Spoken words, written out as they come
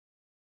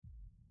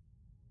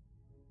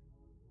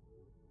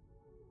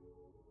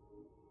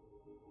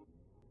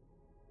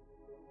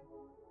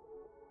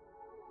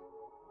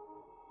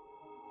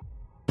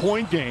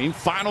4-point game,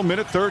 final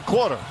minute, third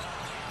quarter.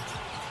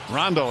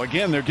 Rondo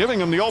again, they're giving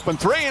him the open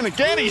three, and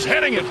again he's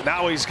hitting it.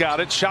 Now he's got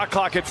it. Shot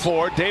clock at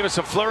 4. Davis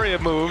a flurry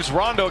of moves.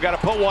 Rondo got to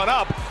put one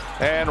up,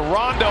 and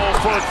Rondo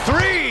for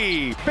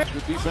 3. Good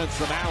defense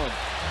from Allen.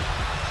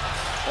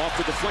 Off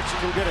the deflection,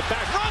 he'll get it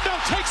back. Rondo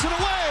takes it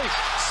away,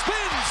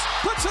 spins,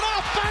 puts it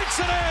off, banks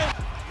it in.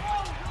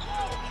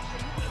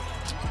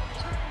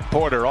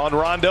 Porter on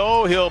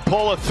Rondo. He'll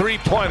pull a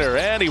three-pointer,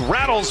 and he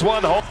rattles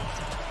one home.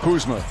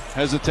 Kuzma,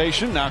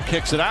 hesitation, now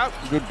kicks it out.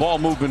 Good ball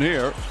movement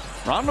here.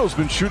 Rondo's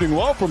been shooting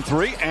well from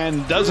 3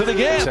 and does it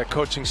again. That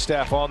coaching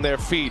staff on their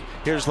feet.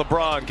 Here's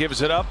LeBron,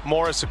 gives it up.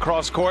 Morris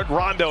across court.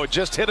 Rondo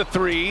just hit a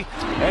 3,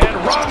 and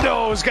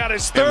Rondo's got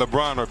his third. And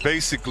LeBron are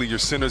basically your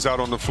centers out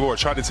on the floor.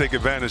 Try to take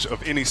advantage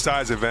of any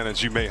size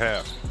advantage you may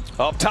have.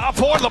 Up top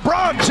for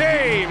LeBron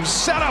James.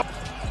 Set up.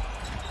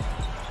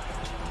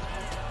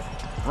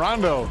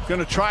 Rondo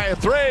gonna try a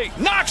 3,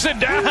 knocks it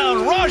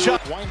down. Rajon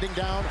Winding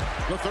down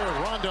the third.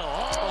 Rondo.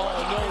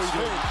 Oh, no, he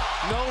did.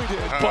 No, he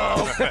did.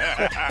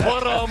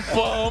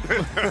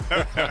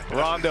 Bump.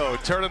 Rondo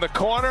turning the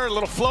corner,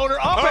 little floater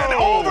up and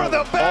over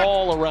the back.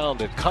 All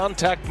around it.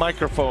 Contact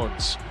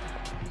microphones.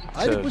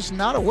 I was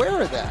not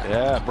aware of that.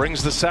 Yeah,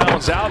 brings the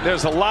sounds out.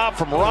 There's a lob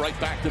from Rondo. Right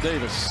back to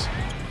Davis.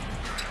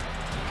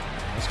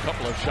 This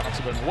couple of shots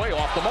have been way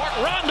off the mark.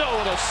 Rondo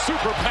with a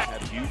super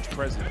pass. Huge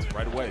presence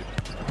right away.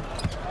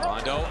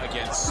 Rondo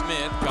against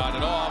Smith, got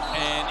it off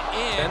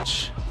and in.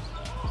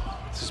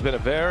 This has been a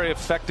very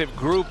effective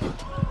group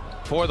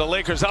for the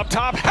Lakers. Up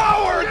top,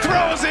 Howard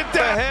throws it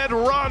down. Ahead,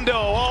 Rondo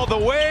all the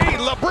way.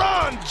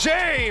 LeBron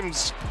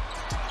James.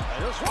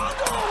 There's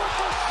Rondo with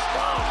the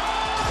stop.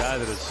 A guy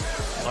that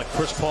is like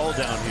Chris Paul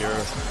down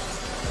here.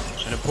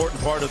 An important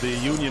part of the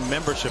Union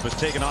membership has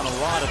taken on a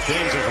lot of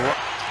things.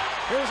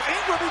 Here's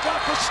Ingram, he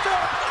got the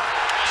step.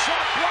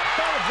 Shot blocked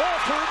by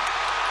Walford.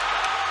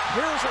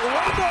 Here's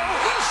Rondo,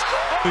 he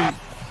scored.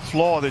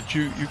 Flaw that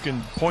you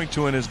can point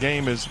to in his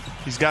game is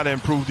he's got to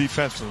improve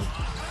defensively.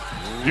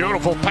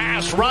 beautiful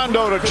pass.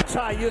 Rondo to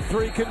tie you,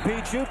 3 can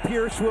beat you.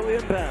 Pierce will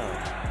inbound.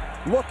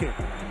 Looking,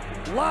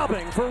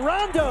 lobbing for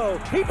Rondo.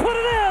 He put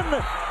it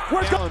in.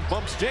 Allen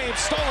bumps James,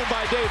 stolen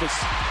by Davis.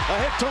 A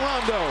hit to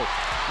Rondo.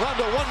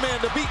 Rondo, one man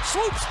to beat,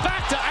 swoops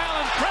back to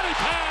Allen. Credit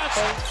pass.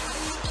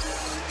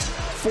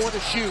 For the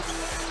shoot.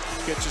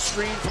 Gets a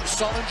screen from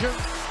Sullinger.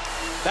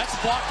 That's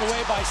blocked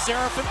away by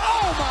Seraphin.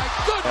 Oh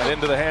my goodness! And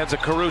into the hands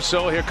of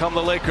Caruso. Here come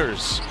the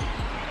Lakers.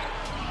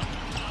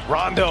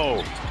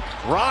 Rondo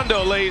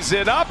Rondo lays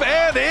it up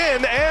and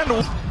in,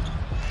 and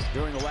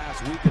during the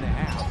last week and a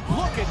half.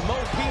 Look at Mo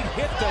Pete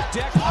hit the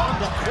deck on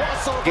the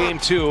crossover. Game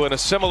 2 and a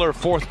similar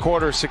fourth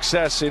quarter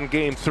success in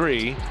Game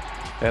 3,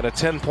 and a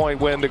 10-point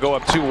win to go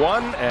up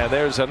 2-1. And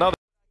there's another.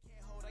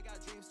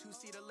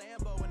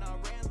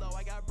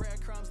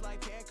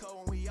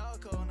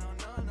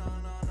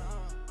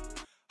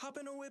 Hop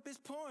in the whip is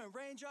pouring,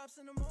 raindrops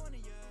in the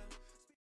morning, yeah.